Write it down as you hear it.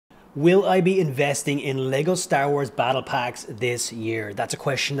Will I be investing in Lego Star Wars Battle Packs this year? That's a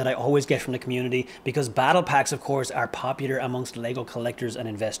question that I always get from the community because Battle Packs, of course, are popular amongst Lego collectors and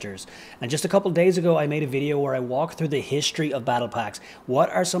investors. And just a couple days ago, I made a video where I walked through the history of Battle Packs. What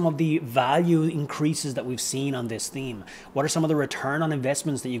are some of the value increases that we've seen on this theme? What are some of the return on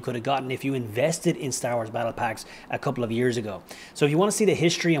investments that you could have gotten if you invested in Star Wars Battle Packs a couple of years ago? So if you want to see the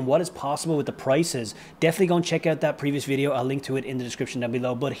history and what is possible with the prices, definitely go and check out that previous video. I'll link to it in the description down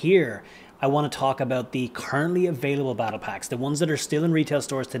below. But here, I want to talk about the currently available battle packs, the ones that are still in retail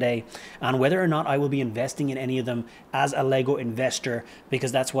stores today, and whether or not I will be investing in any of them as a Lego investor,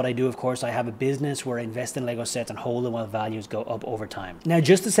 because that's what I do. Of course, I have a business where I invest in Lego sets and hold them while values go up over time. Now,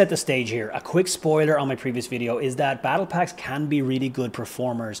 just to set the stage here, a quick spoiler on my previous video is that battle packs can be really good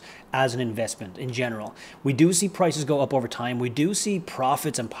performers as an investment in general. We do see prices go up over time. We do see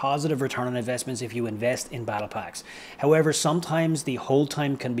profits and positive return on investments if you invest in battle packs. However, sometimes the hold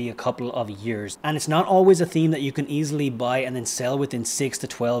time can be a couple of years, and it's not always a theme that you can easily buy and then sell within 6 to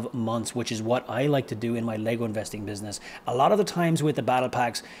 12 months, which is what I like to do in my Lego investing business. A lot of the times with the battle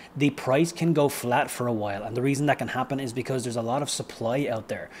packs, the price can go flat for a while, and the reason that can happen is because there's a lot of supply out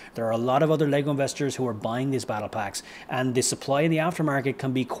there. There are a lot of other Lego investors who are buying these battle packs, and the supply in the aftermarket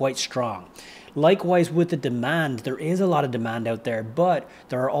can be quite strong. Likewise with the demand, there is a lot of demand out there, but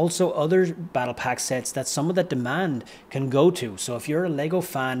there are also other battle pack sets that some of that demand can go to. So if you're a Lego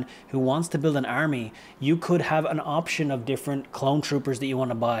fan who wants to build an army, you could have an option of different clone troopers that you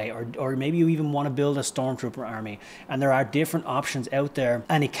want to buy, or maybe you even want to build a stormtrooper army. And there are different options out there,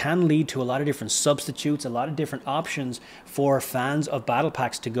 and it can lead to a lot of different substitutes, a lot of different options for fans of battle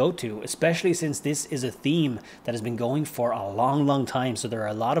packs to go to, especially since this is a theme that has been going for a long time. So there are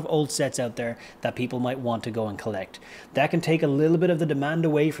a lot of old sets out there that people might want to go and collect. That can take a little bit of the demand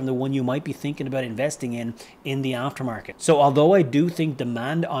away from the one you might be thinking about investing in the aftermarket. So although I do think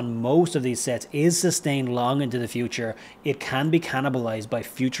demand on most of these sets is sustained long into the future, it can be cannibalized by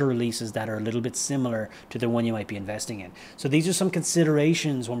future releases that are a little bit similar to the one you might be investing in. So these are some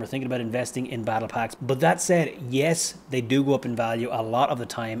considerations when we're thinking about investing in battle packs. But that said, yes, they do go up in value a lot of the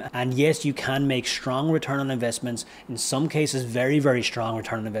time, and yes, you can make strong return on investments, in some cases very strong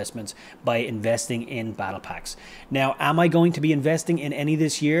return on investments, by investing in battle packs. Now, am I going to be investing in any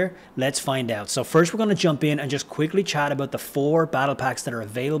this year? Let's find out. So first, we're going to jump in and just quickly chat about the 4 battle packs that are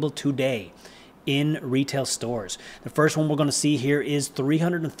available today in retail stores. The first one we're going to see here is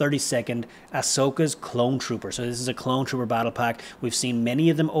 332nd Ahsoka's Clone Trooper. So this is a Clone Trooper battle pack. We've seen many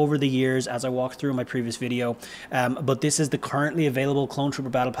of them over the years as I walked through in my previous video, but this is the currently available Clone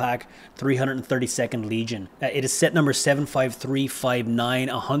Trooper battle pack, 332nd Legion. It is set number 75359,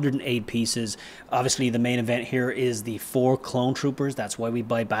 108 pieces. Obviously the main event here is the 4 Clone Troopers. That's why we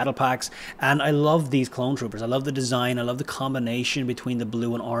buy battle packs, and I love these Clone Troopers. I love the design. I love the combination between the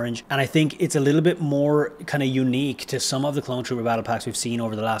blue and orange, and I think it's a little bit more kind of unique to some of the Clone Trooper battle packs we've seen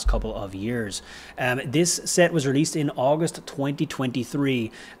over the last couple of years. This set was released in August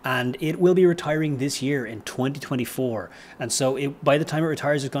 2023, and it will be retiring this year in 2024. And so by the time it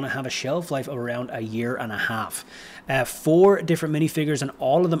retires, it's going to have a shelf life of around a year and a half. 4 different minifigures, and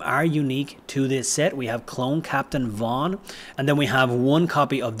all of them are unique to this set. We have Clone Captain Vaughn, and then we have 1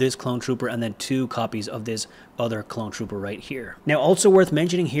 copy of this Clone Trooper, and then 2 copies of this other Clone Trooper right here. Now, also worth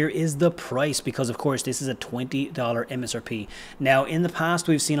mentioning here is the price, because of course this is a $20 MSRP. Now, in the past,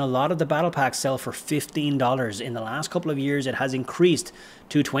 we've seen a lot of the battle packs sell for $15. In the last couple of years, it has increased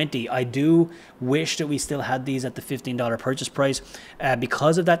to $20. I do wish that we still had these at the $15 purchase price.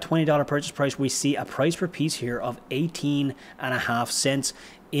 Because of that $20 purchase price, we see a price per piece here of 18.5 cents,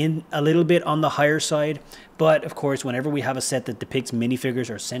 in a little bit on the higher side. But of course, whenever we have a set that depicts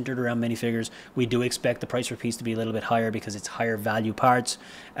minifigures or centered around minifigures, we do expect the price per piece to be a little bit higher because it's higher value parts.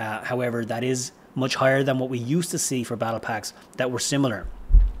 However, that is much higher than what we used to see for battle packs that were similar.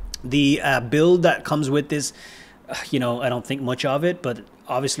 The build that comes with this, I don't think much of it, but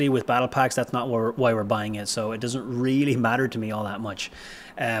obviously with battle packs, that's not why we're buying it, so it doesn't really matter to me all that much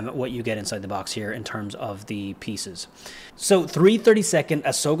what you get inside the box here in terms of the pieces. So 332nd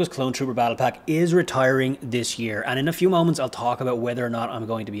Ahsoka's Clone Trooper battle pack is retiring this year, and in a few moments I'll talk about whether or not I'm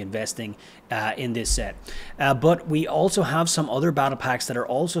going to be investing in this set. But we also have some other battle packs that are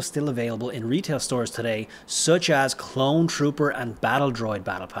also still available in retail stores today, such as Clone Trooper and Battle Droid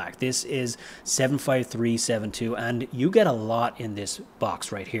battle pack. This is 75372, and you get a lot in this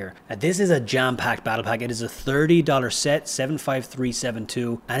box right here. This is a jam-packed battle pack. It is a $30 set,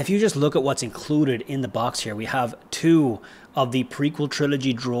 75372. And if you just look at what's included in the box here, we have 2 of the prequel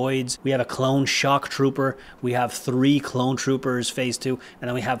trilogy droids. We have a clone shock trooper. We have 3 clone troopers phase 2, and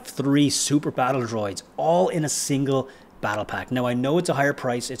then we have 3 super battle droids, all in a single battle pack. Now I know it's a higher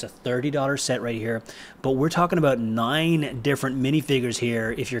price, it's a $30 set right here, but we're talking about 9 different minifigures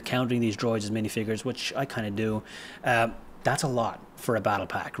here if you're counting these droids as minifigures, which I kind of do. That's a lot for a battle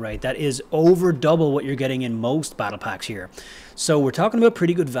pack, right? That is over double what you're getting in most battle packs here. So we're talking about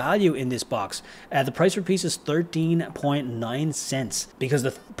pretty good value in this box. The price per piece is 13.9 cents because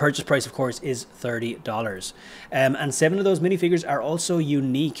the purchase price, of course, is $30. And 7 of those minifigures are also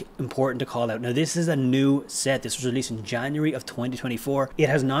unique, important to call out. Now, this is a new set. This was released in January of 2024. It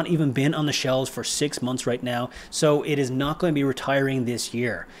has not even been on the shelves for 6 months right now, so it is not going to be retiring this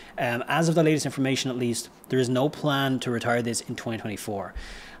year. As of the latest information, at least, there is no plan to retire this in 2024.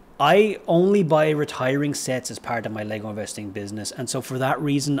 I only buy retiring sets as part of my Lego investing business, and so for that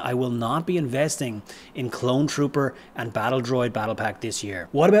reason I will not be investing in Clone Trooper and Battle Droid Battle Pack this year.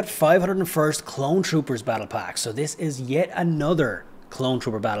 What about 501st Clone Troopers Battle Pack? So this is yet another Clone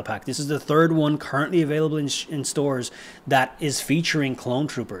Trooper Battle Pack. This is the 3rd one currently available in stores that is featuring Clone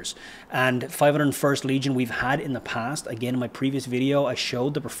Troopers. And 501st Legion we've had in the past. Again, in my previous video, I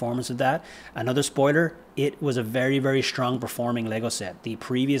showed the performance of that. Another spoiler, it was a very, very strong performing Lego set. The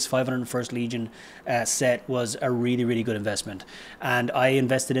previous 501st Legion set was a really, really good investment. And I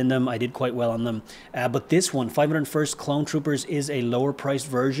invested in them. I did quite well on them. But this one, 501st Clone Troopers, is a lower priced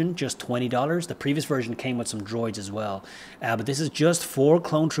version, just $20. The previous version came with some droids as well. But this is just 4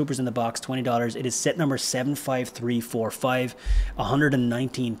 Clone Troopers in the box, $20. It is set number 75345,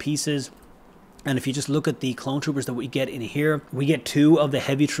 119 pieces. And if you just look at the Clone Troopers that we get in here, we get 2 of the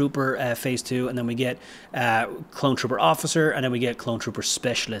Heavy Trooper Phase 2, and then we get Clone Trooper Officer, and then we get Clone Trooper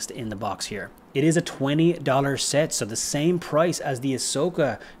Specialist in the box here. It is a $20 set, so the same price as the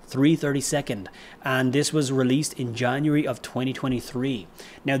Ahsoka 332nd, and this was released in January of 2023.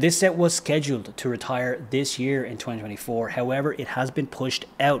 Now, this set was scheduled to retire this year in 2024. However, it has been pushed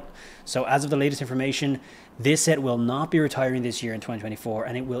out. So as of the latest information, this set will not be retiring this year in 2024,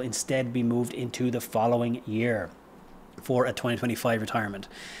 and it will instead be moved into the following year for a 2025 retirement.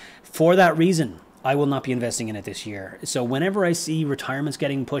 For that reason, I will not be investing in it this year. So whenever I see retirements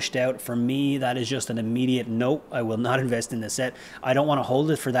getting pushed out, for me, that is just an immediate nope. I will not invest in this set. I don't want to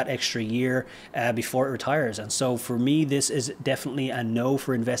hold it for that extra year before it retires. And so for me, this is definitely a no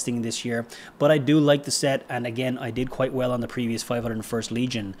for investing this year. But I do like the set. And again, I did quite well on the previous 501st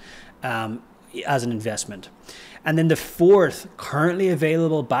Legion as an investment. And then the 4th currently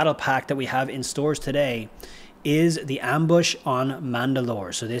available battle pack that we have in stores today is the Ambush on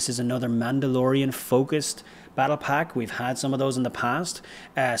Mandalore. So this is another Mandalorian focused battle pack. We've had some of those in the past.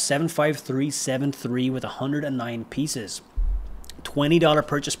 75373 with 109 pieces. $20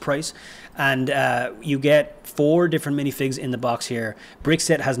 purchase price, and you get 4 different minifigs in the box here.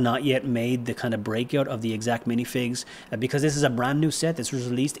 Brickset has not yet made the kind of breakout of the exact minifigs because this is a brand new set. This was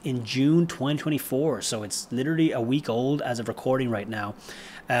released in June 2024, so it's literally a week old as of recording right now.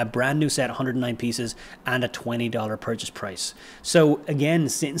 Brand new set, 109 pieces, and a $20 purchase price. So again,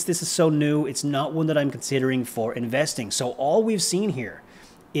 since this is so new, it's not one that I'm considering for investing. So all we've seen here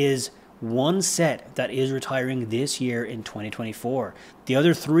is 1 set that is retiring this year in 2024. The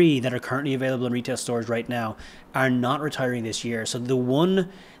other 3 that are currently available in retail stores right now are not retiring this year. So the one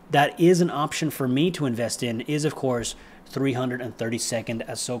that is an option for me to invest in is, of course, 332nd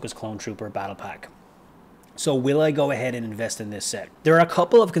Ahsoka's Clone Trooper Battle Pack. So will I go ahead and invest in this set? There are a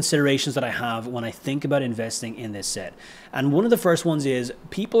couple of considerations that I have when I think about investing in this set. And one of the first ones is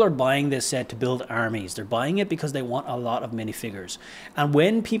people are buying this set to build armies. They're buying it because they want a lot of minifigures. And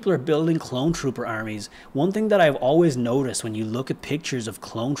when people are building Clone Trooper armies, one thing that I've always noticed when you look at pictures of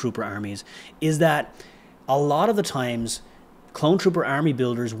Clone Trooper armies is that a lot of the times Clone Trooper army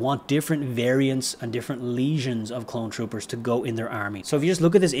builders want different variants and different legions of Clone Troopers to go in their army. So if you just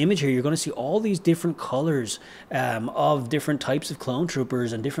look at this image here, you're going to see all these different colors of different types of Clone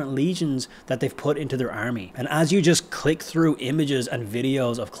Troopers and different legions that they've put into their army. And as you just click through images and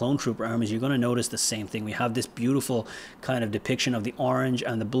videos of Clone Trooper armies, you're going to notice the same thing. We have this beautiful kind of depiction of the orange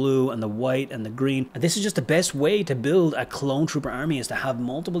and the blue and the white and the green. And this is just the best way to build a Clone Trooper army, is to have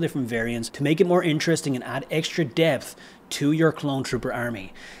multiple different variants to make it more interesting and add extra depth to your Clone Trooper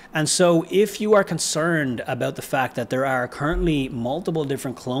army. And so if you are concerned about the fact that there are currently multiple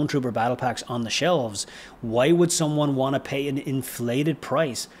different Clone Trooper battle packs on the shelves, why would someone want to pay an inflated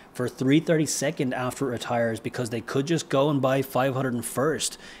price for 332nd after it retires, because they could just go and buy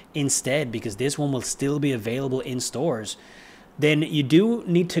 501st instead, because this one will still be available in stores? Then you do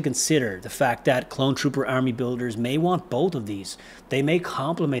need to consider the fact that Clone Trooper army builders may want both of these. They may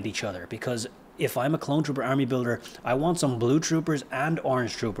complement each other, because if I'm a Clone Trooper army builder, I want some blue troopers and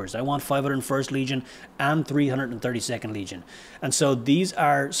orange troopers. I want 501st Legion and 332nd Legion. And so these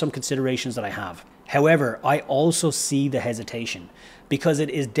are some considerations that I have. However, I also see the hesitation, because it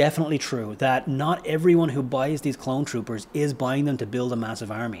is definitely true that not everyone who buys these clone troopers is buying them to build a massive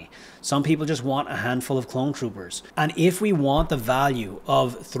army. Some people just want a handful of clone troopers. And if we want the value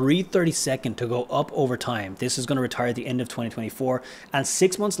of 332nd to go up over time, this is going to retire at the end of 2024. And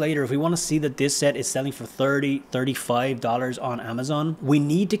 6 months later, if we want to see that this set is selling for $30, $35 on Amazon, we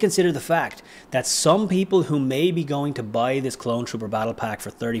need to consider the fact that some people who may be going to buy this clone trooper battle pack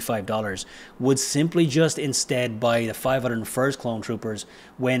for $35 would simply just instead buy the 501st clone trooper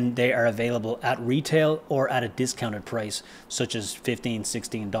when they are available at retail or at a discounted price, such as $15,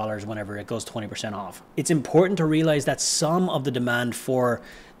 $16 whenever it goes 20% off. It's important to realize that some of the demand for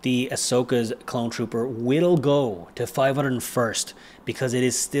the Ahsoka's clone trooper will go to 501st because it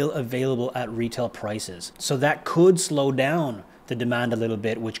is still available at retail prices. So that could slow down the demand a little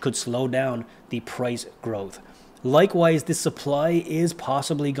bit, which could slow down the price growth. Likewise, the supply is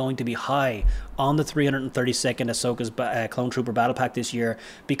possibly going to be high on the 332nd Ahsoka's Clone Trooper Battle Pack this year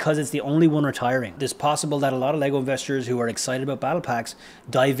because it's the only one retiring. It's possible that a lot of LEGO investors who are excited about battle packs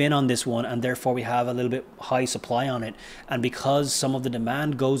dive in on this one, and therefore we have a little bit high supply on it. And because some of the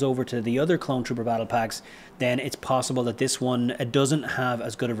demand goes over to the other Clone Trooper Battle Packs, then it's possible that this one doesn't have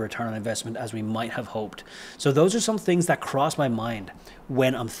as good of a return on investment as we might have hoped. So those are some things that cross my mind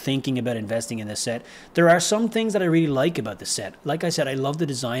when I'm thinking about investing in this set. There are some things that I really like about this set. Like I said, I love the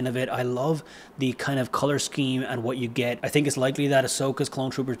design of it. I love the kind of color scheme and what you get. I think it's likely that Ahsoka's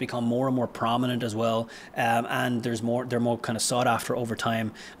clone troopers become more and more prominent as well, and they're more kind of sought after over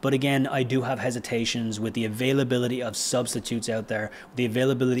time. But again, I do have hesitations with the availability of substitutes out there, the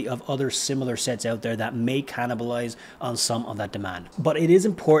availability of other similar sets out there that may cannibalize on some of that demand. But it is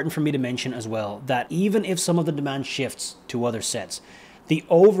important for me to mention as well that even if some of the demand shifts to other sets, the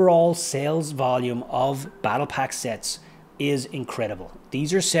overall sales volume of battle pack sets is incredible.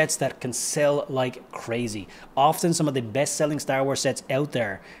 These are sets that can sell like crazy. Often some of the best selling Star Wars sets out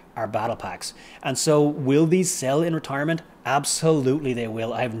there are battle packs. And so will these sell in retirement? Absolutely they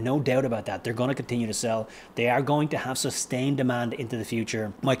will. I have no doubt about that. They're going to continue to sell. They are going to have sustained demand into the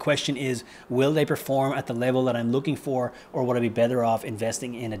future. My question is, will they perform at the level that I'm looking for, or would I be better off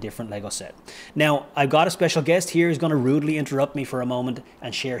investing in a different LEGO set? Now, I've got a special guest here who's going to rudely interrupt me for a moment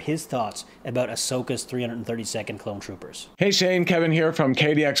and share his thoughts about Ahsoka's 332nd Clone Troopers. Hey Shane, Kevin here from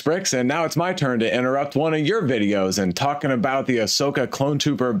KDX Bricks, and now it's my turn to interrupt one of your videos and talking about the Ahsoka Clone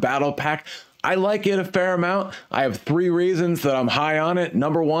Trooper Battle Pack. I like it a fair amount. I have 3 reasons that I'm high on it.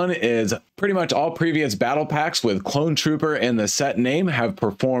 Number 1 is pretty much all previous battle packs with Clone Trooper in the set name have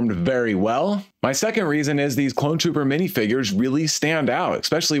performed very well. My second reason is these Clone Trooper minifigures really stand out,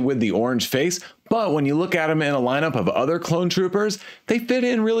 especially with the orange face. But when you look at them in a lineup of other Clone Troopers, they fit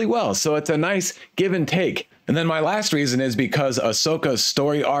in really well. So it's a nice give and take. And then my last reason is because Ahsoka's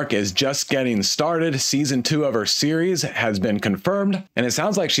story arc is just getting started. Season 2 of her series has been confirmed, and it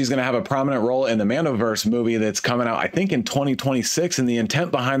sounds like she's going to have a prominent role in the Mandoverse movie that's coming out, I think, in 2026. And the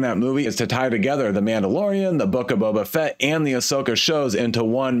intent behind that movie is to tie together The Mandalorian, the Book of Boba Fett, and the Ahsoka shows into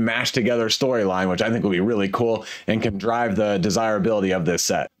one mashed together storyline, which I think will be really cool and can drive the desirability of this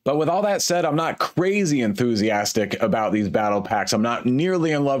set. But with all that said, I'm not crazy enthusiastic about these battle packs. I'm not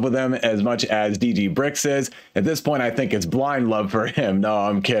nearly in love with them as much as DG Bricks is. At this point, I think it's blind love for him. No,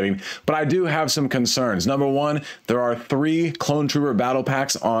 I'm kidding. But I do have some concerns. Number 1, there are 3 Clone Trooper battle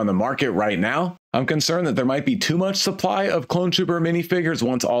packs on the market right now. I'm concerned that there might be too much supply of Clone Trooper minifigures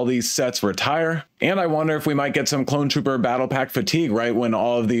once all these sets retire. And I wonder if we might get some Clone Trooper battle pack fatigue right when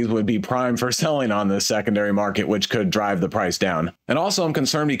all of these would be primed for selling on the secondary market, which could drive the price down. And also I'm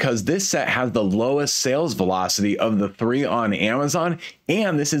concerned because this set has the lowest sales velocity of the 3 on Amazon,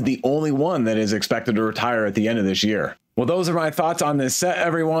 and this is the only one that is expected to retire at the end of this year. Well, those are my thoughts on this set,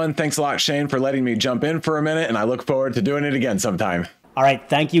 everyone. Thanks a lot, Shane, for letting me jump in for a minute, and I look forward to doing it again sometime. All right,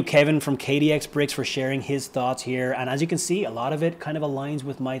 thank you, Kevin from KDX Bricks, for sharing his thoughts here. And as you can see, a lot of it kind of aligns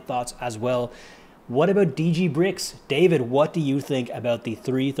with my thoughts as well. What about DG Bricks? David, what do you think about the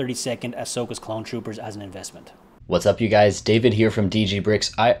 332nd Ahsoka's Clone Troopers as an investment? What's up, you guys? David here from DG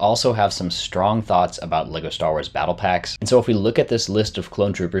Bricks. I also have some strong thoughts about LEGO Star Wars Battle Packs. And so if we look at this list of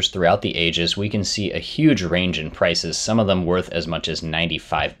clone troopers throughout the ages, we can see a huge range in prices, some of them worth as much as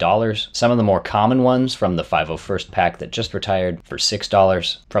 $95. Some of the more common ones from the 501st pack that just retired for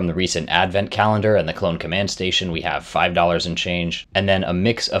 $6. From the recent Advent calendar and the Clone Command Station, we have $5 and change. And then a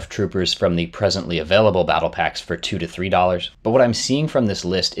mix of troopers from the presently available battle packs for $2 to $3. But what I'm seeing from this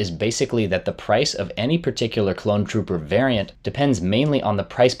list is basically that the price of any particular clone Clone Trooper variant depends mainly on the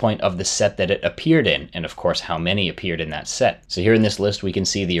price point of the set that it appeared in, and of course how many appeared in that set. So here in this list we can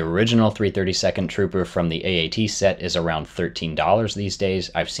see the original 332nd Trooper from the AAT set is around $13 these days.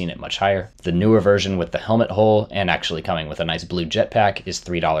 I've seen it much higher. The newer version with the helmet hole and actually coming with a nice blue jetpack is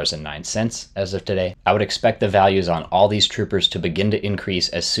 $3.09 as of today. I would expect the values on all these troopers to begin to increase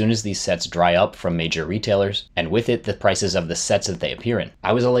as soon as these sets dry up from major retailers, and with it the prices of the sets that they appear in.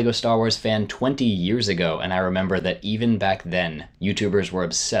 I was a LEGO Star Wars fan 20 years ago, and I remember that even back then, YouTubers were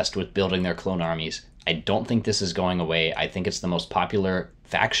obsessed with building their clone armies. I don't think this is going away. I think it's the most popular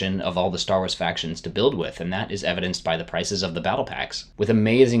faction of all the Star Wars factions to build with, and that is evidenced by the prices of the battle packs. With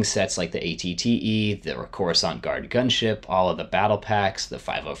amazing sets like the ATTE, the Coruscant Guard gunship, all of the battle packs, the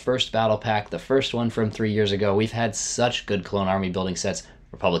 501st battle pack, the first one from 3 years ago, we've had such good clone army building sets,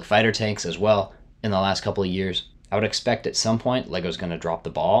 Republic fighter tanks as well, in the last couple of years. I would expect at some point LEGO's going to drop the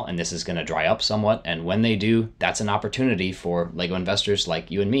ball and this is going to dry up somewhat, and when they do, that's an opportunity for LEGO investors like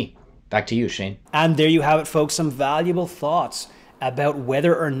you and me. Back to you, Shane. And there you have it, folks, some valuable thoughts about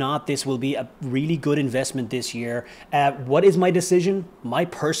whether or not this will be a really good investment this year. What is my decision? My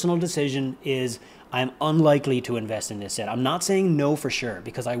personal decision is I'm unlikely to invest in this set. I'm not saying no for sure,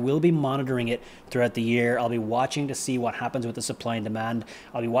 because I will be monitoring it throughout the year. I'll be watching to see what happens with the supply and demand.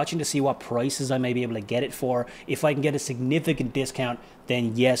 I'll be watching to see what prices I may be able to get it for. If I can get a significant discount,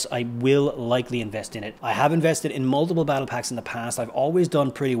 then yes, I will likely invest in it. I have invested in multiple battle packs in the past. I've always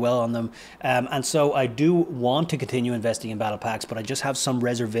done pretty well on them. And so I do want to continue investing in battle packs, but I just have some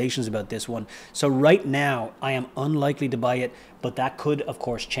reservations about this one. So right now, I am unlikely to buy it, but that could, of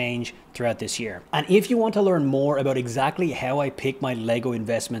course, change throughout this year. And if you want to learn more about exactly how I pick my LEGO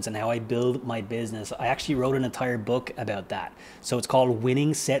investments and how I build my business, I actually wrote an entire book about that. So it's called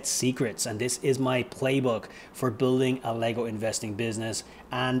Winning Set Secrets, and this is my playbook for building a LEGO investing business.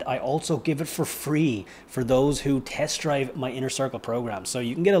 And I also give it for free for those who test drive my Inner Circle program. So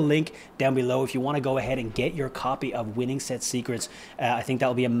you can get a link down below if you want to go ahead and get your copy of Winning Set Secrets. I think that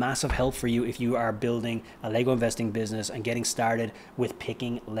will be a massive help for you if you are building a LEGO investing business and getting started with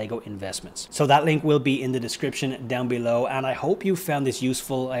picking LEGO investments. So that link will be in the description down below. And I hope you found this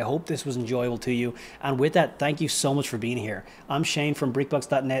useful. I hope this was enjoyable to you. And with that, thank you so much for being here. I'm Shane from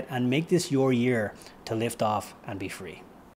BrickBucks.net, and make this your year to lift off and be free.